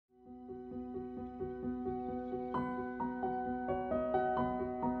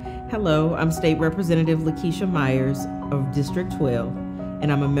Hello, I'm State Representative LaKeshia Myers of District 12,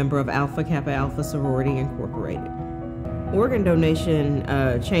 and I'm a member of Alpha Kappa Alpha Sorority Incorporated. Organ donation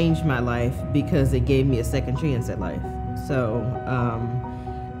changed my life because it gave me a second chance at life. So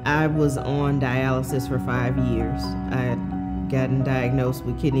I was on dialysis for 5 years. I had gotten diagnosed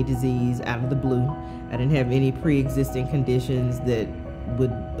with kidney disease out of the blue. I didn't have any pre-existing conditions that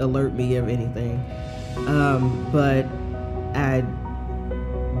would alert me of anything. But I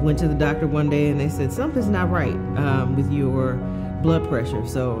went to the doctor one day and they said, something's not right with your blood pressure.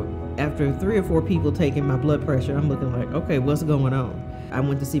 So after 3 or 4 people taking my blood pressure, I'm looking like, okay, what's going on? I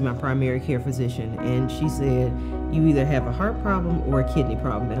went to see my primary care physician and she said, you either have a heart problem or a kidney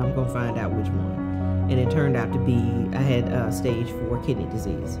problem, and I'm gonna find out which one. And it turned out to be, I had stage 4 kidney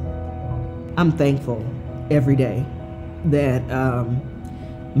disease. I'm thankful every day that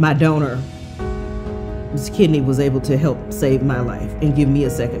my donor, this kidney, was able to help save my life and give me a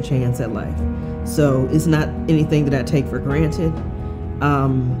second chance at life. So it's not anything that I take for granted.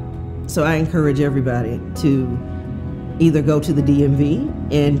 So I encourage everybody to either go to the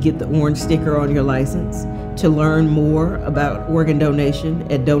DMV and get the orange sticker on your license, to learn more about organ donation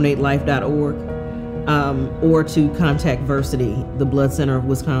at donatelife.org, or to contact Versiti, the Blood Center of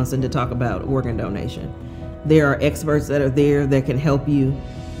Wisconsin, to talk about organ donation. There are experts that are there that can help you.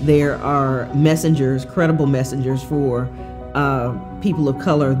 There are messengers, credible messengers for people of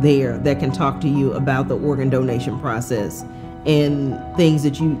color there that can talk to you about the organ donation process and things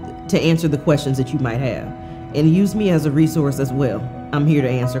that to answer the questions that you might have. And use me as a resource as well. I'm here to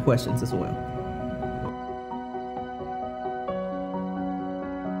answer questions as well.